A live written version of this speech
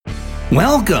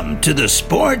Welcome to the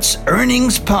Sports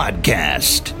Earnings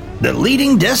Podcast, the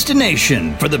leading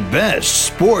destination for the best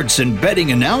sports and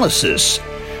betting analysis,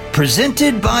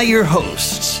 presented by your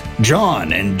hosts,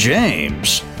 John and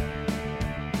James.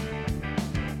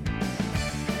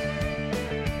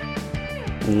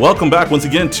 Welcome back once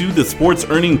again to the Sports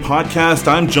Earning Podcast.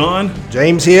 I'm John.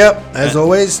 James here, as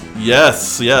always.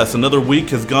 Yes. Another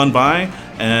week has gone by,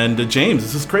 and James,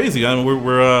 this is crazy. I mean,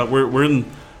 we're in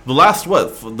the last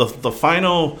the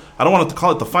final. I don't want to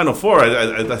call it the final four.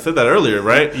 I said that earlier,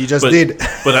 right? You just did,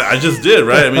 but I just did,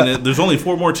 right? I mean, there's only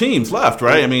 4 more teams left,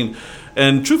 right? I mean,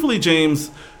 and truthfully,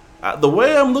 James, the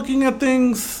way I'm looking at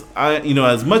things,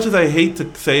 as much as I hate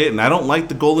to say it, and I don't like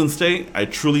the Golden State, I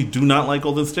truly do not like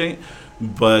Golden State.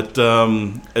 But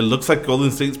it looks like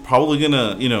Golden State's probably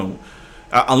gonna,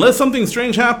 unless something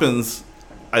strange happens,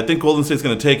 I think Golden State's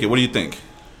gonna take it. What do you think?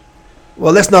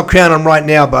 Well, let's not crown them right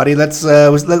now, buddy. Let's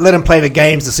let them play the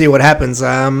games to see what happens.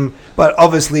 But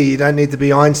obviously, you don't need to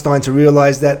be Einstein to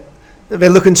realize that they're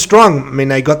looking strong. I mean,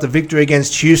 they got the victory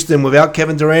against Houston without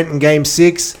Kevin Durant in Game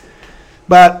 6.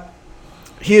 But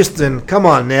Houston, come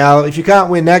on now. If you can't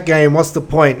win that game, what's the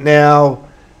point? Now,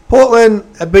 Portland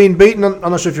have been beaten. I'm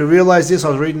not sure if you realize this. I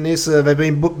was reading this. They've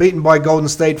been beaten by Golden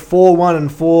State 4-1 and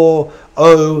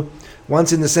 4-0.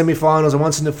 Once in the semifinals and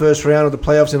once in the first round of the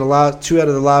playoffs in the last 2 out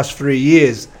of the last 3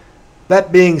 years.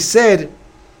 That being said,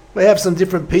 they have some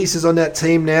different pieces on that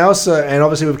team now. And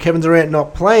obviously with Kevin Durant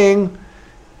not playing,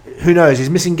 who knows? He's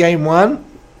missing Game 1.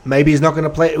 Maybe he's not going to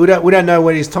play. We don't know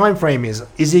what his time frame is.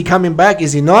 Is he coming back?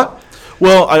 Is he not?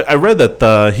 Well, I read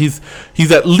that he's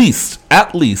at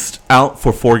least out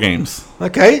for 4 games.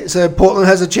 Okay, so Portland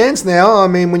has a chance now. I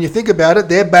mean, when you think about it,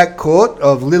 their backcourt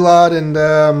of Lillard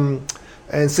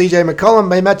and CJ McCollum,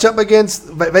 they match up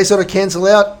against, they sort of cancel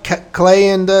out Clay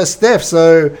and Steph.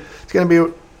 So it's going to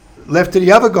be left to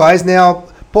the other guys. Now,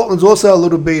 Portland's also a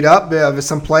little beat up. There's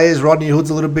some players. Rodney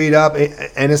Hood's a little beat up.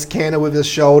 Enes Kanter with his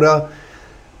shoulder.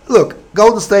 Look,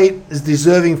 Golden State is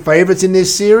deserving favorites in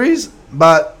this series,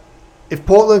 but if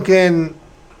Portland can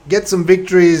get some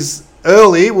victories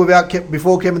early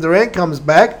before Kevin Durant comes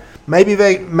back, maybe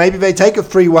they take a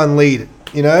 3-1 lead,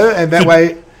 and that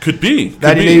way could be.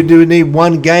 They need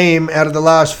one game out of the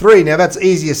last 3. Now that's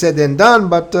easier said than done,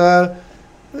 but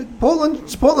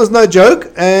Portland's no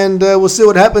joke, and we'll see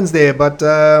what happens there. But we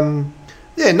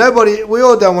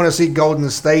all don't want to see Golden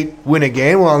State win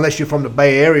again. Well, unless you're from the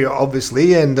Bay Area,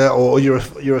 obviously, and or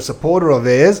you're a supporter of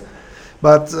theirs.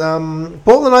 But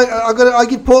Portland, I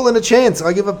give Portland a chance.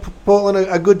 I give Portland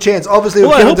a good chance. Obviously,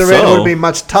 with Kevin Durant, it would have been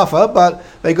much tougher, but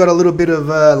they got a little bit of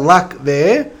luck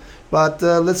there. But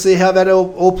let's see how that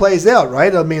all plays out,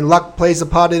 right? I mean, luck plays a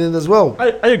part in it as well.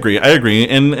 I agree,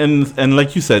 and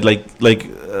like you said,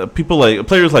 people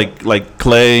players like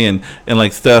Clay and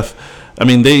like Steph. I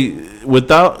mean,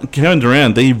 without Kevin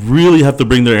Durant, they really have to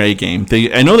bring their A game.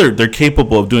 I know they're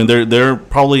capable of doing. They're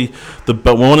probably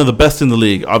one of the best in the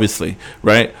league, obviously,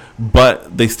 right?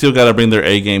 But they still got to bring their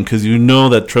A game because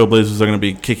that Trailblazers are going to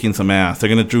be kicking some ass. They're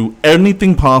going to do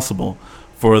anything possible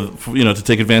for to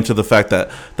take advantage of the fact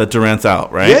that Durant's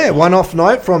out, right? Yeah, one off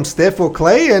night from Steph or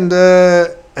Clay, and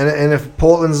if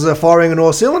Portland's firing on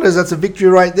all cylinders, that's a victory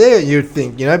right there. You'd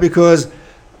think, because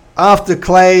after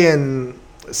Clay and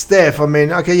Steph, I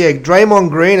mean, okay, yeah, Draymond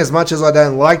Green, as much as I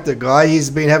don't like the guy, he's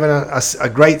been having a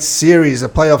great series, a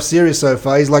playoff series so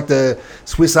far. He's like the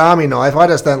Swiss Army knife. I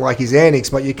just don't like his antics,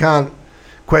 but you can't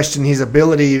question his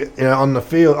ability on the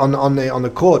field, on the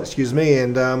court, excuse me.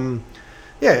 And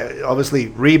obviously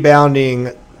rebounding,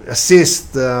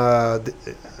 assist,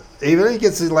 even he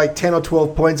gets like 10 or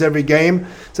 12 points every game.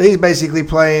 So he's basically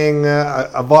playing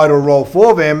a vital role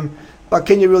for them. But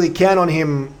can you really count on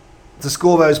him to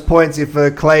score those points if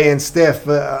Clay and Steph,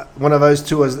 one of those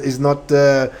two is not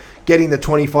getting the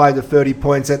 25 to 30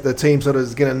 points that the team sort of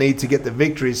is going to need to get the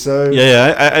victory? So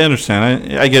I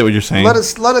understand. I get what you're saying. A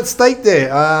lot at stake there.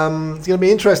 It's going to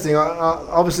be interesting.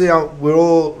 Obviously, we're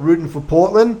all rooting for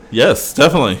Portland. Yes,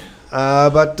 definitely.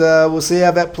 But we'll see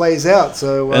how that plays out.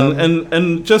 So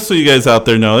and just so you guys out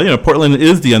there know, Portland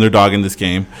is the underdog in this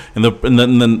game, and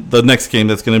the next game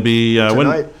that's going to be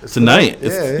tonight.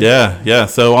 Yeah.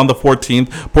 So on the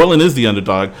 14th, Portland is the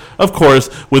underdog, of course,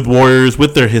 with Warriors,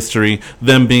 with their history,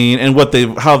 them being and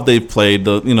how they've played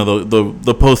the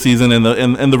postseason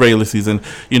and the regular season.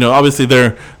 Obviously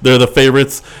they're the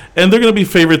favorites, and they're going to be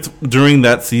favorites during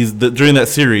that season, during that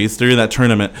series, during that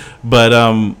tournament. But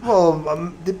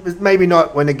maybe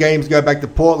not when the games go back to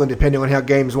Portland, depending on how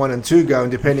games 1 and 2 go,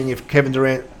 and depending if Kevin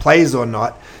Durant plays or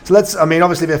not. So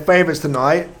obviously they're favorites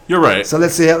tonight. You're right. So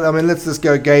let's see. Let's just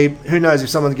go, Gabe. Who knows if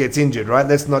someone gets injured, right?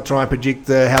 Let's not try and predict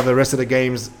how the rest of the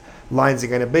games lines are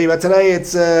going to be. But today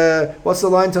it's what's the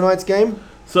line tonight's game?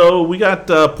 So we got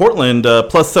Portland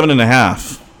plus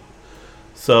 7.5.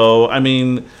 So I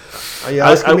mean, are you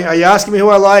asking me who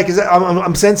I like? Is that,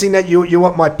 I'm sensing that you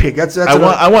want my pick.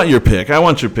 I want your pick. I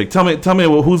want your pick. Tell me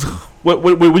what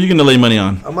are you going to lay money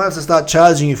on? I might have to start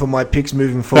charging you for my picks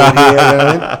moving forward here. You know what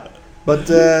I mean? But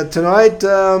tonight,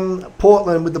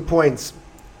 Portland with the points,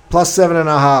 plus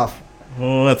 7.5.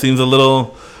 Oh, that seems a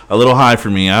little high for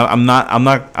me. I'm not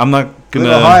gonna.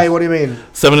 Little high? What do you mean?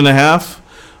 7.5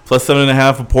 plus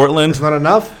 7.5 for Portland. It's not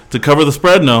enough to cover the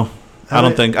spread. No, I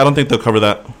don't think they'll cover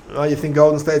that. Oh, you think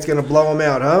Golden State's gonna blow them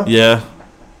out, huh? Yeah.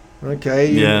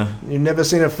 Okay. You've never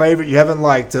seen a favorite you haven't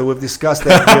liked. We've discussed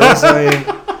that. So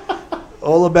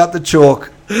all about the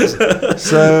chalk.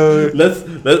 So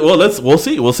we'll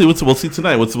see. We'll see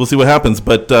tonight. We'll see what happens.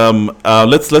 But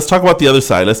let's talk about the other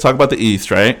side. Let's talk about the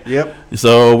East, right? Yep.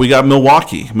 So we got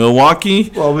Milwaukee. Well,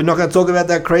 we're not going to talk about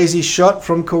that crazy shot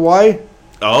from Kawhi.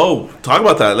 Oh, talk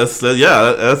about that.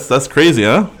 That's crazy,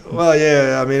 huh? Well,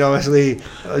 yeah. I mean, obviously,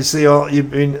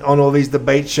 you've been on all these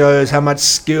debate shows. How much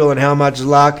skill and how much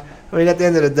luck. I mean, at the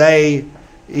end of the day,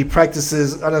 he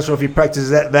practices. I'm not sure if he practices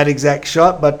that exact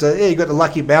shot, but you got the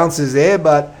lucky bounces there.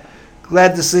 But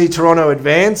glad to see Toronto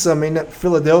advance. I mean,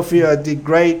 Philadelphia did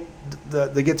great.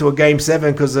 They get to a Game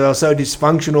 7 because they are so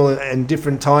dysfunctional in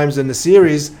different times in the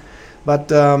series.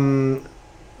 But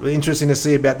interesting to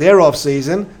see about their off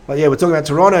season. But yeah, we're talking about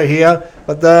Toronto here.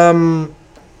 But I'm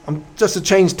just to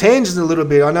change tangents a little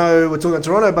bit. I know we're talking about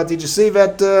Toronto, but did you see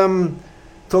that?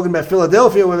 Talking about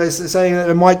Philadelphia, where they're saying that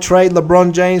they might trade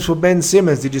LeBron James for Ben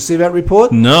Simmons. Did you see that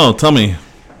report? No, tell me.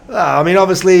 I mean,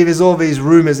 obviously, there's all these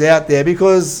rumors out there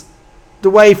because the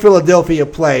way Philadelphia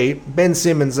play, Ben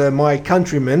Simmons, my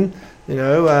countryman,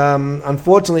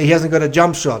 unfortunately, he hasn't got a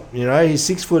jump shot. He's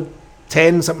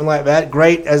 6'10", something like that.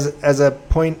 Great as a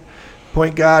point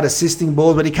guard, assisting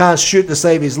balls, but he can't shoot to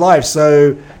save his life.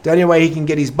 So the only way he can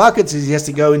get his buckets is he has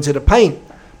to go into the paint.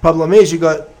 Problem is, you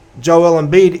got Joel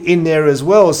Embiid in there as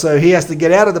well, so he has to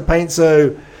get out of the paint.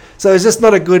 So it's just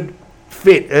not a good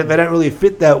fit. They don't really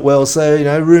fit that well.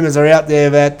 So rumors are out there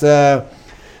that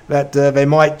they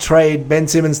might trade Ben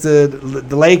Simmons to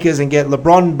the Lakers and get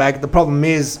LeBron back. The problem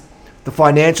is the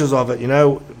financials of it.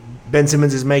 Ben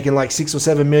Simmons is making like $6 or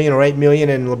 $7 million or $8 million,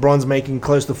 and LeBron's making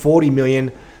close to $40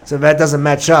 million. So that doesn't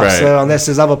match up. Right. So unless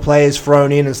there's other players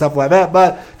thrown in and stuff like that.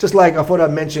 But just like I thought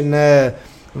I'd mention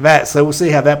that. So we'll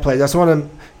see how that plays. I just want to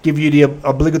give you the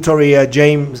obligatory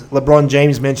LeBron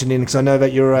James mentioning, because I know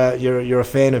that you're a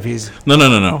fan of his. No.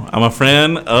 I'm a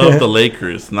fan of the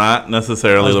Lakers, not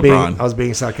necessarily LeBron. I was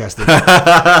being sarcastic.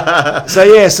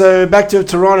 So back to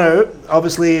Toronto.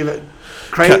 Obviously,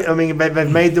 I mean, they've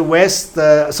made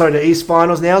the East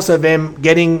Finals now. So them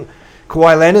getting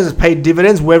Kawhi Leonard has paid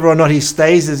dividends. Whether or not he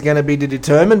stays is going to be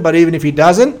determined. But even if he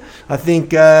doesn't, I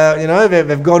think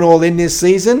they've gone all in this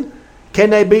season. Can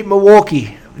they beat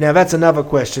Milwaukee? Now that's another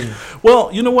question. Well,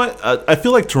 you know what? I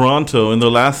feel like Toronto in their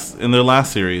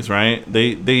last series, right?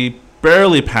 They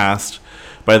barely passed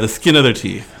by the skin of their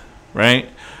teeth, right?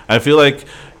 I feel like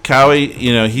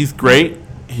Kawhi, he's great.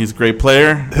 He's a great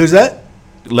player. Who's that?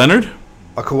 Leonard.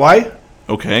 Kawhi.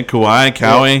 Okay,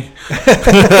 Kawhi.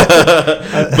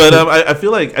 Yeah. But I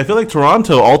feel like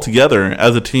Toronto altogether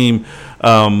as a team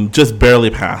just barely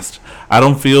passed. I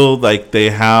don't feel like they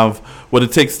have what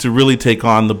it takes to really take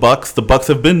on the Bucks. The Bucks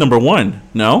have been number one,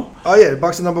 no? Oh yeah, the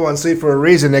Bucks are number 1 seed for a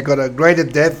reason. They got a greater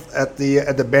depth at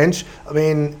the bench. I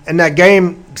mean, in that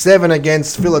Game 7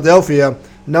 against Philadelphia,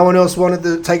 no one else wanted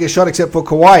to take a shot except for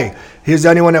Kawhi. He was the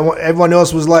only one that everyone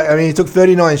else was like. I mean, he took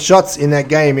 39 shots in that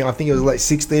game. I think it was like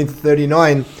 16 to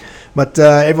 39. But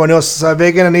everyone else, so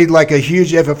they're going to need like a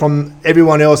huge effort from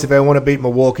everyone else if they want to beat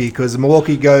Milwaukee, because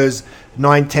Milwaukee goes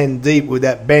 9-10 deep with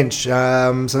that bench.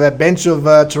 So that bench of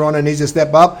Toronto needs to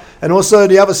step up. And also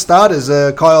the other starters,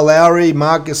 Kyle Lowry,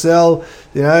 Marc Gasol,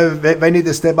 they need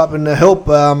to step up and help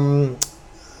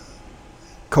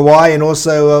Kawhi and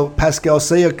also Pascal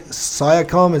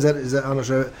Siakam. Is that I'm not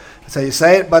sure that's how you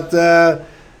say it. But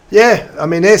yeah, I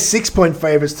mean, they're 6-point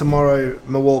favorites tomorrow,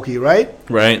 Milwaukee, right?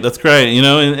 Right, that's great. And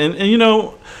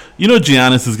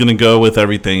Giannis is going to go with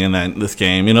everything in this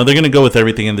game. They're going to go with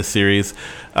everything in this series.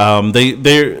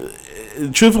 They're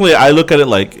truthfully, I look at it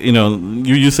like,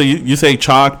 you say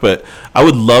chalk, but I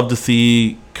would love to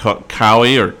see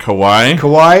Kawhi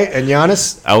and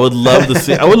Giannis. I would love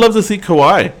to see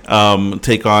Kawhi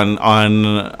take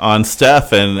on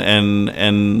Steph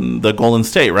and the Golden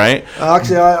State, right?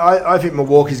 Actually, I think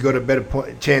Milwaukee's got a better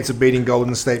chance of beating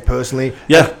Golden State personally.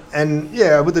 Yeah, and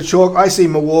with the chalk, I see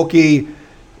Milwaukee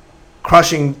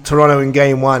crushing Toronto in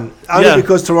Game 1 only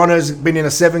because Toronto's been in a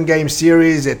 7-game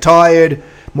series. They're tired.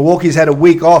 Milwaukee's had a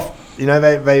week off. You know,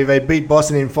 they beat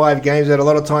Boston in 5 games. They had a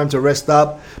lot of time to rest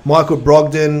up. Michael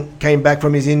Brogdon came back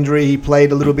from his injury. He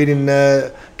played a little bit in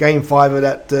Game 5 of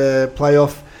that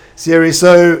playoff series.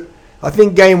 So I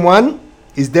think Game 1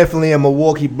 is definitely a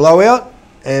Milwaukee blowout,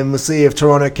 and we'll see if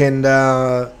Toronto can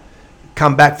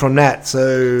come back from that.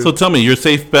 So tell me, your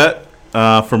safe bet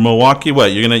for Milwaukee,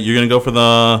 what? You're gonna go for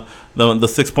the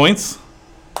 6 points?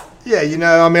 Yeah, you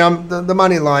know, I mean, the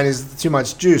money line is too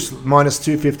much juice, minus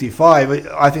 255.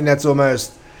 I think that's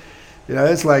almost, you know,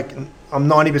 it's like I'm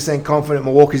 90% confident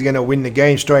Milwaukee's going to win the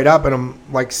game straight up, and I'm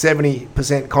like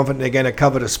 70% confident they're going to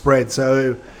cover the spread.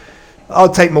 So I'll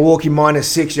take Milwaukee minus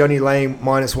 6. You're only laying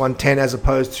minus 110 as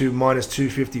opposed to minus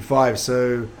 255.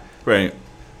 So right.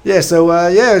 Yeah, so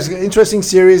it's an interesting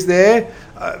series there.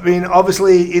 I mean,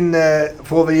 obviously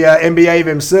for the NBA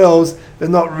themselves, they're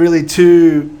not really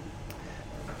two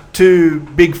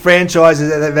big franchises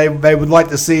that they would like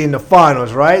to see in the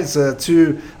finals, right? So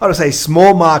I don't say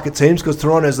small market teams, because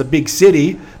Toronto's a big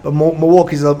city, but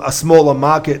Milwaukee's a smaller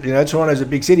market. You know, Toronto's a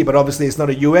big city, but obviously it's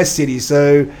not a US city,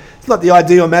 so it's not the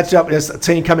ideal matchup. As a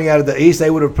team coming out of the East,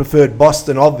 they would have preferred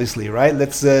Boston, obviously, right?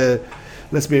 Let's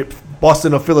be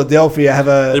Boston or Philadelphia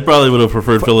They probably would have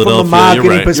preferred Philadelphia. From a marketing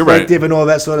You're right. perspective and all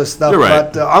that sort of stuff. You're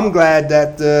right. But I'm glad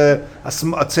that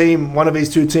a team, one of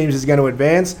these two teams, is going to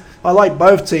advance. I like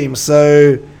both teams,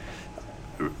 so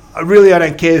I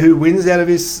don't care who wins out of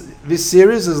this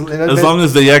series. As long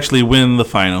as they actually win the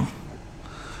final.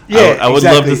 Yeah, I would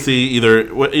love to see either,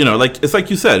 you know, like it's like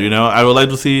you said, you know, I would like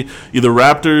to see either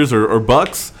Raptors or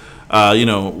Bucks. You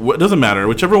know, it doesn't matter.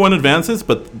 Whichever one advances,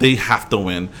 but they have to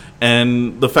win.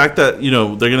 And the fact that, you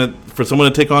know, for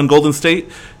someone to take on Golden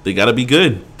State, they got to be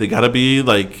good. They got to be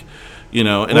like, you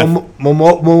know. And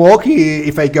Milwaukee,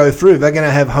 if they go through, they're going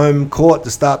to have home court to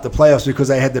start the playoffs because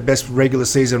they had the best regular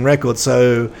season record.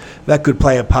 So that could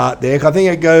play a part there. I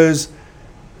think it goes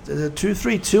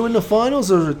 2-3-2 in the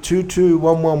finals, or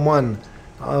 2-2-1-1-1.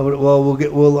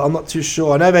 I'm not too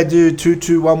sure. I know they do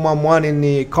 2-2-1-1-1 in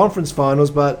the conference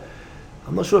finals, but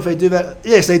I'm not sure if they do that.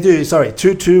 Yes, they do. Sorry,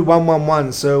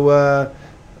 2-2-1-1-1. So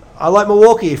I like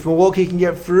Milwaukee. If Milwaukee can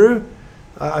get through,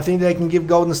 I think they can give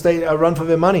Golden State a run for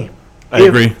their money. I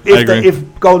agree.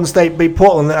 If Golden State beat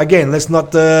Portland, again, let's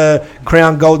not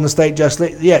crown Golden State just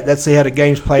yet. Let's see how the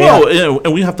games play out. Well, you know,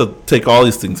 and we have to take all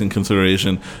these things in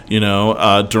consideration. You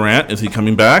know, Durant, is he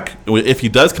coming back? If he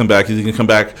does come back, is he going to come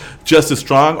back just as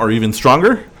strong or even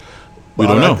stronger? We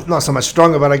don't know. Not so much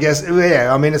stronger, but I guess,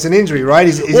 yeah, I mean, it's an injury, right?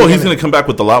 He's going to come back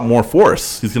with a lot more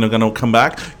force. He's going to come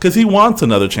back because he wants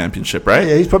another championship, right?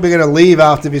 Yeah, he's probably going to leave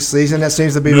after this season. That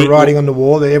seems to be the writing on the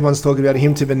wall. That everyone's talking about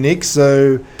him to the Knicks.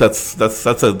 So that's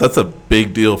a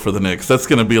big deal for the Knicks. That's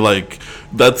going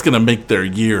to make their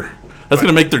year. That's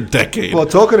going to make their decade. Well,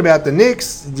 talking about the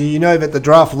Knicks, do you know that the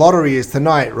draft lottery is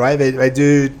tonight, right?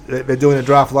 They're doing a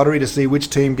draft lottery to see which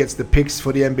team gets the picks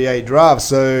for the NBA draft.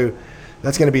 So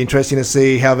that's going to be interesting to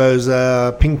see how those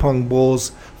ping pong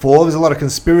balls fall. There's a lot of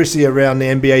conspiracy around the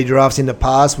NBA drafts in the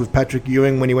past with Patrick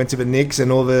Ewing when he went to the Knicks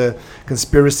and all the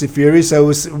conspiracy theories. So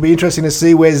it'll be interesting to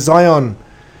see where Zion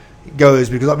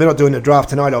goes, because they're not doing the draft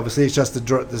tonight, obviously. It's just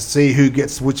to see who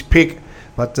gets which pick.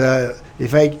 But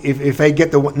if they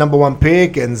get the number one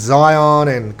pick, and Zion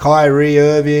and Kyrie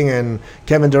Irving and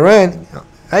Kevin Durant,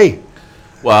 hey.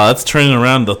 Wow, that's turning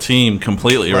around the team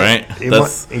completely, right?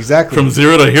 That's exactly from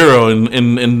zero to hero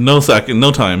in no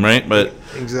time, right? But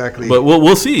exactly. But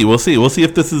we'll see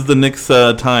if this is the Knicks'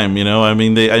 time. You know, I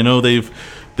mean, I know they've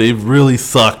really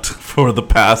sucked for the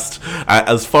past,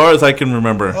 as far as I can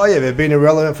remember. Oh yeah, they've been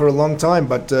irrelevant for a long time.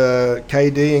 But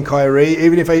KD and Kyrie,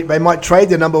 even if they might trade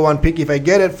their number one pick if they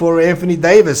get it for Anthony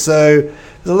Davis. So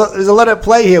there's a lot at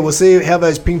play here. We'll see how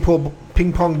those ping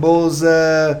pong balls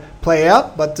play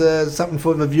out, but something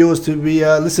for the viewers to be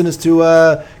listeners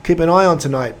to keep an eye on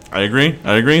tonight. I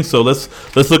agree. So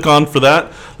let's look on for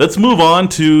that. Let's move on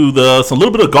to a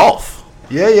little bit of golf.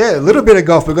 Yeah, a little bit of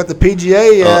golf. We've got the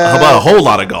PGA. How about a whole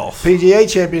lot of golf?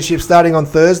 PGA Championship starting on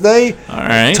Thursday. All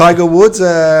right. Tiger Woods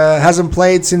hasn't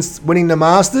played since winning the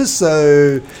Masters,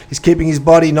 so he's keeping his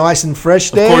body nice and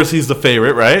fresh there. Of course, he's the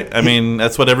favorite, right? I mean,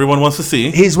 that's what everyone wants to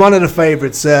see. He's one of the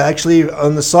favorites. Actually,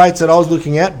 on the sites that I was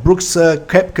looking at, Brooks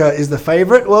Koepka is the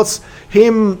favorite. Well, it's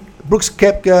him, Brooks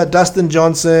Koepka, Dustin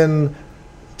Johnson,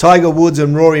 Tiger Woods,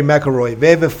 and Rory McIlroy.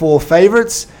 They're the four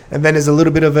favorites, and then there's a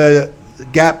little bit of a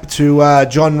gap to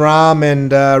John Rahm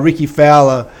and Ricky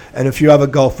Fowler and a few other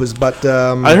golfers. But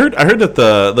I heard that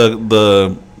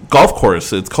the golf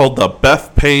course, it's called the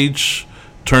Bethpage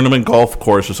Tournament Golf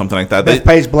Course or something like that.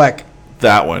 Bethpage Black.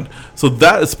 That one. So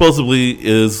that supposedly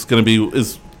is going to be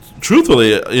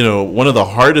truthfully, one of the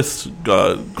hardest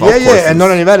golf courses. Yeah, and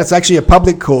not only that, it's actually a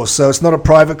public course, so it's not a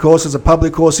private course. It's a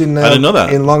public course in I didn't know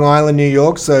that. in Long Island, New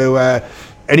York. So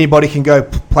anybody can go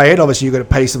play it. Obviously, you've got to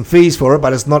pay some fees for it,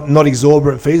 but it's not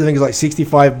exorbitant fees. I think it's like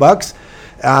 $65.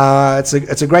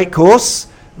 It's a great course.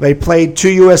 They played 2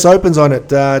 U.S. Opens on it.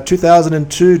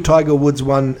 2002, Tiger Woods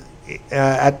won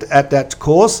at that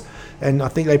course. And I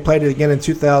think they played it again in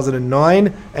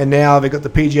 2009, and now they've got the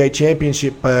PGA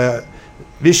Championship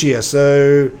this year.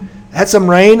 So had some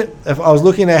rain. If I was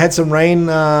looking, they had some rain,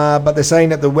 but they're saying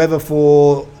that the weather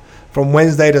from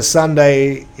Wednesday to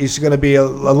Sunday is going to be a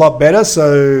lot better.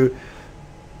 So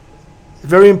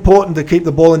very important to keep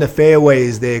the ball in the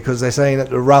fairways there, because they're saying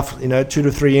that the rough, 2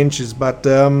 to 3 inches. But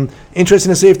interesting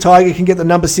to see if Tiger can get the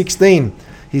number 16.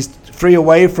 He's 3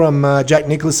 away from Jack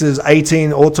Nicklaus's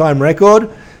 18 all-time record.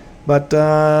 But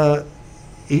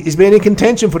he's been in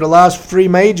contention for the last 3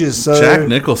 majors. So Jack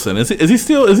Nicholson, is he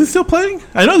still playing?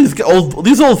 I know these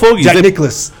old fogies. Jack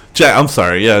Nicklaus. I'm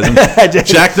sorry, yeah.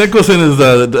 Jack Nicholson is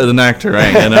an actor,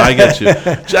 right? And I get you.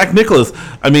 Jack Nicklaus.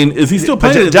 I mean, is he still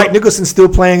playing? Jack Nicholson's still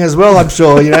playing as well, I'm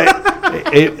sure.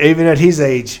 Even at his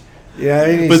age.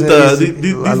 Yeah, but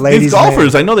these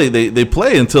golfers, man. I know they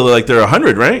play until they're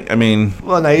 100, right? I mean,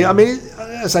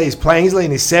 I say he's playing. He's in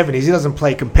his 70s. He doesn't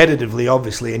play competitively,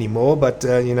 obviously, anymore. But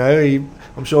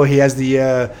I'm sure he has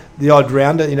the odd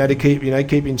rounder, to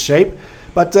keep in shape.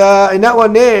 But in that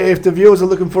one there, if the viewers are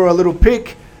looking for a little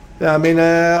pick, I'm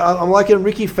liking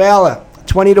Ricky Fowler,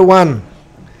 20-1.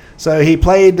 So he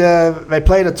played. They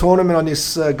played a tournament on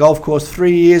this golf course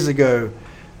 3 years ago.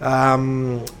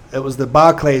 It was the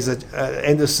Barclays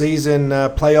end of season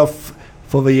playoff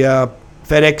for the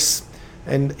FedEx.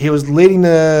 And he was leading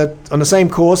on the same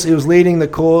course. He was leading the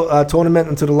tournament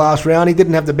until the last round. He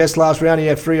didn't have the best last round. He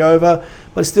had 3 over,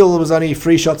 but still, it was only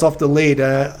 3 shots off the lead.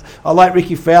 I like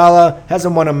Ricky Fowler.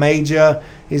 Hasn't won a major.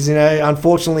 He's,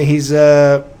 unfortunately, he's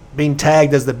been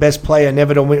tagged as the best player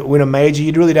never to win a major.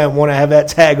 You really don't want to have that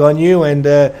tag on you. And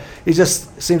he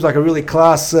just seems like a really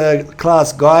class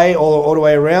guy all the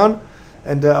way around.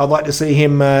 And I'd like to see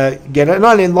him get it. And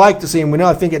I didn't like to see him win.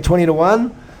 I think at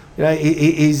 20-1,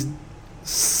 he's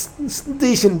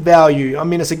decent value. I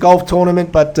mean, it's a golf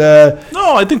tournament, but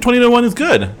no, I think 20-1 is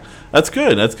good. That's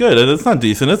good. It's not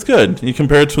decent. It's good. You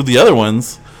compare it to the other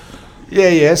ones.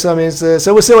 Yeah. So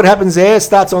so we'll see what happens there. It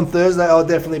starts on Thursday. I'll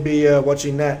definitely be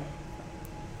watching that.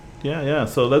 Yeah.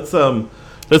 So let's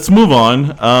move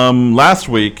on. Last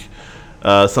week,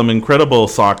 some incredible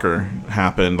soccer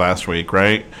happened last week,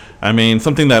 right? I mean,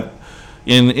 something that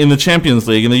in the Champions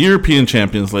League, in the European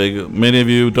Champions League, many of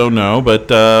you don't know, but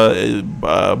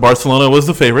Barcelona was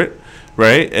the favorite,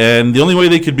 right? And the only way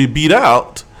they could be beat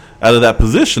out of that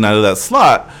position, out of that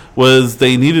slot, was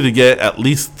they needed to get at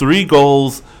least 3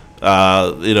 goals,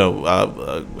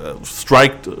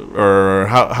 striked, or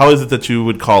how is it that you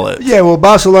would call it? Yeah, well,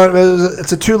 Barcelona,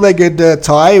 it's a 2-legged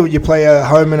tie. You play a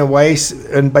home and away,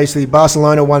 and basically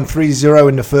Barcelona won 3-0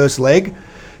 in the first leg.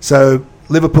 So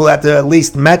Liverpool had to at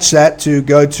least match that to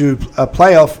go to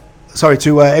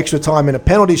extra time in a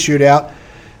penalty shootout.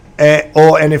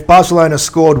 And if Barcelona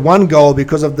scored 1 goal,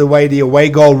 because of the way the away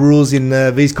goal rules in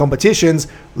these competitions,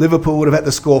 Liverpool would have had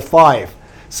to score 5.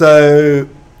 So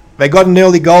they got an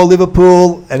early goal,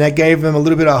 Liverpool, and that gave them a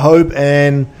little bit of hope.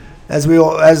 And as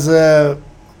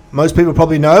most people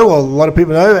probably know, or a lot of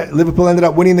people know, Liverpool ended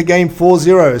up winning the game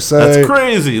 4-0. So that's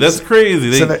crazy.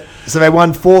 So they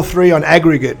won 4-3 on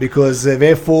aggregate, because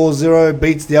their 4-0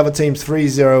 beats the other team's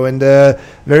 3-0, and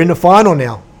they're in the final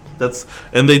now.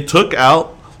 And they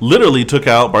literally took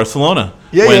out Barcelona.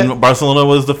 Barcelona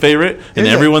was the favorite, and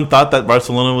everyone thought that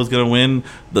Barcelona was going to win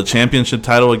the championship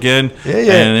title again.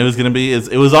 And it was going to be.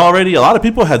 It was already, a lot of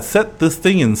people had set this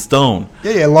thing in stone.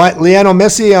 Like Lionel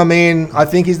Messi. I mean, I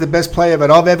think he's the best player that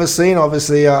I've ever seen.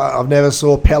 Obviously, I've never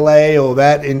saw Pele or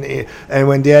that. And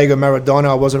when Diego Maradona,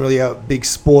 I wasn't really a big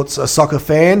soccer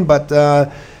fan,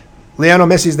 but. Lionel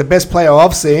Messi is the best player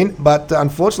I've seen, but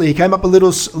unfortunately he came up a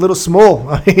little small.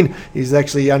 I mean, he's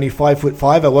actually only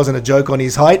 5'5". It wasn't a joke on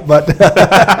his height, but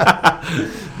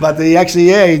but he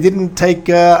didn't take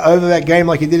over that game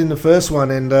like he did in the first one,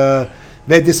 and they're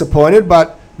disappointed.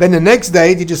 But then the next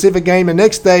day, did you see the game the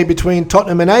next day between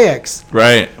Tottenham and Ajax?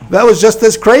 Right. That was just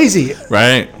as crazy.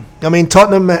 Right. I mean,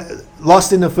 Tottenham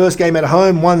lost in the first game at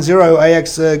home, 1-0.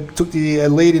 Ajax took the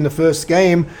lead in the first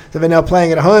game. So they're now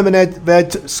playing at home, and they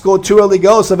scored 2 early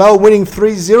goals. So they were winning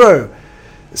 3-0.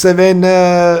 So then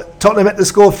Tottenham had to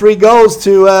score 3 goals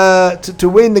to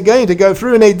win the game, to go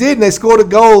through. And they did. And they scored a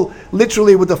goal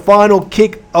literally with the final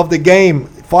kick of the game.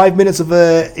 5 minutes of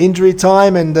injury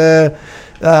time. And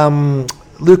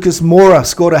Lucas Moura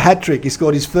scored a hat-trick. He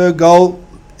scored his 3rd goal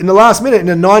in the last minute, in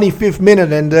the 95th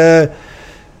minute, and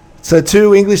so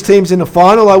 2 English teams in the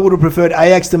final. I would have preferred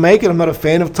Ajax to make it. I'm not a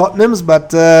fan of Tottenham's,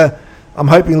 but I'm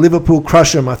hoping Liverpool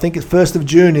crush them. I think it's 1st of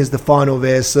June is the final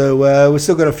there, so we've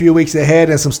still got a few weeks ahead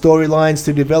and some storylines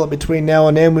to develop between now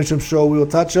and then, which I'm sure we will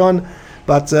touch on.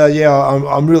 But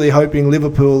I'm really hoping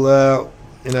Liverpool,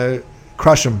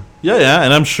 crush them. Yeah,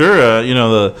 and I'm sure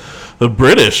the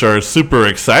British are super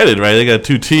excited, right? They got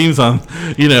 2 teams on,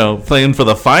 playing for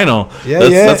the final.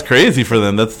 That's crazy for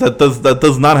them. That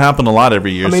does not happen a lot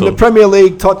every year. I mean, the Premier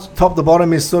League top to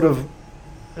bottom is sort of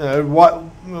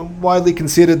widely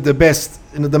considered the best,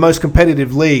 the most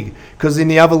competitive league, because in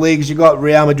the other leagues you got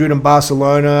Real Madrid and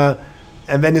Barcelona,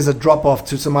 and then there's a drop off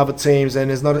to some other teams, and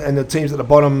the teams at the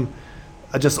bottom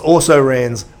are just also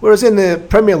rans. Whereas in the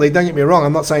Premier League, don't get me wrong,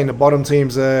 I'm not saying the bottom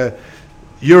teams are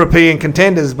European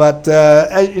contenders, but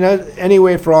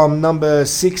anywhere from number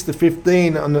 6 to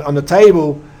 15 on the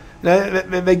table,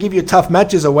 they give you tough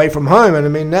matches away from home. And I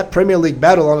mean, that Premier League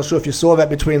battle, I'm not sure if you saw that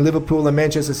between Liverpool and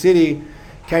Manchester City,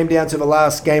 came down to the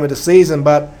last game of the season.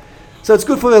 But so it's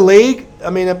good for the league. I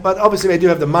mean, but obviously they do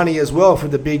have the money as well for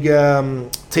the big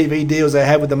TV deals they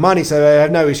have with the money, so they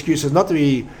have no excuses not to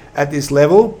be at this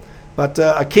level. But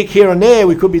a kick here and there,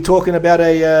 we could be talking about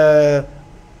a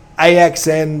Ajax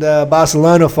and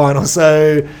Barcelona final.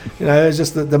 So it's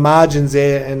just the margins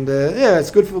there, and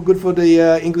it's good for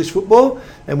the English football,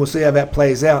 and we'll see how that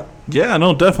plays out. Yeah,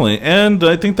 no, definitely, and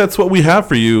I think that's what we have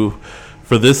for you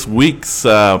for this week's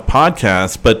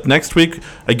podcast. But next week,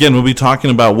 again, we'll be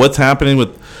talking about what's happening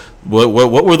with.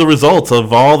 What were the results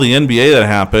of all the NBA that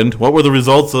happened? What were the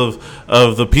results of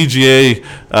the PGA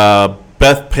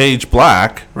Bethpage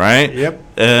Black, right? Yep.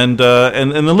 And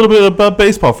a little bit about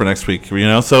baseball for next week,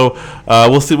 So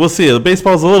we'll see. The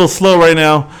baseball's a little slow right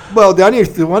now. Well,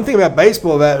 the one thing about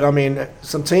baseball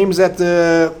some teams that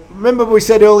remember we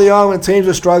said early on when teams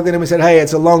were struggling, and we said, hey,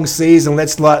 it's a long season,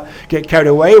 let's not get carried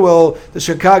away. Well, the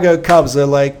Chicago Cubs are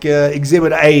like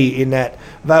Exhibit A in that.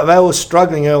 They were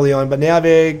struggling early on, but now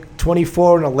they're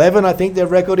 24-11, I think their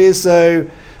record is. So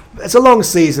it's a long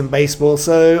season, baseball.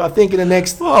 So I think in the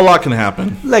next... Well, a lot can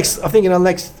happen. I think in the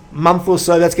next month or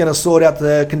so, that's going to sort out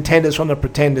the contenders from the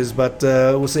pretenders. But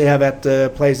we'll see how that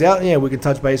plays out. Yeah, we can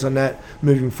touch base on that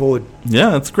moving forward.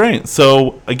 Yeah, that's great.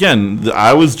 So, again,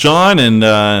 I was John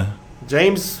and...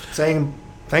 James saying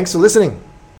thanks for listening.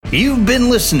 You've been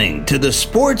listening to the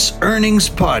Sports Earnings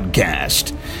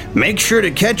Podcast. Make sure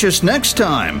to catch us next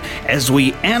time as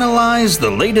we analyze the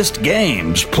latest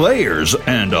games, players,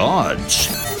 and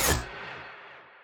odds.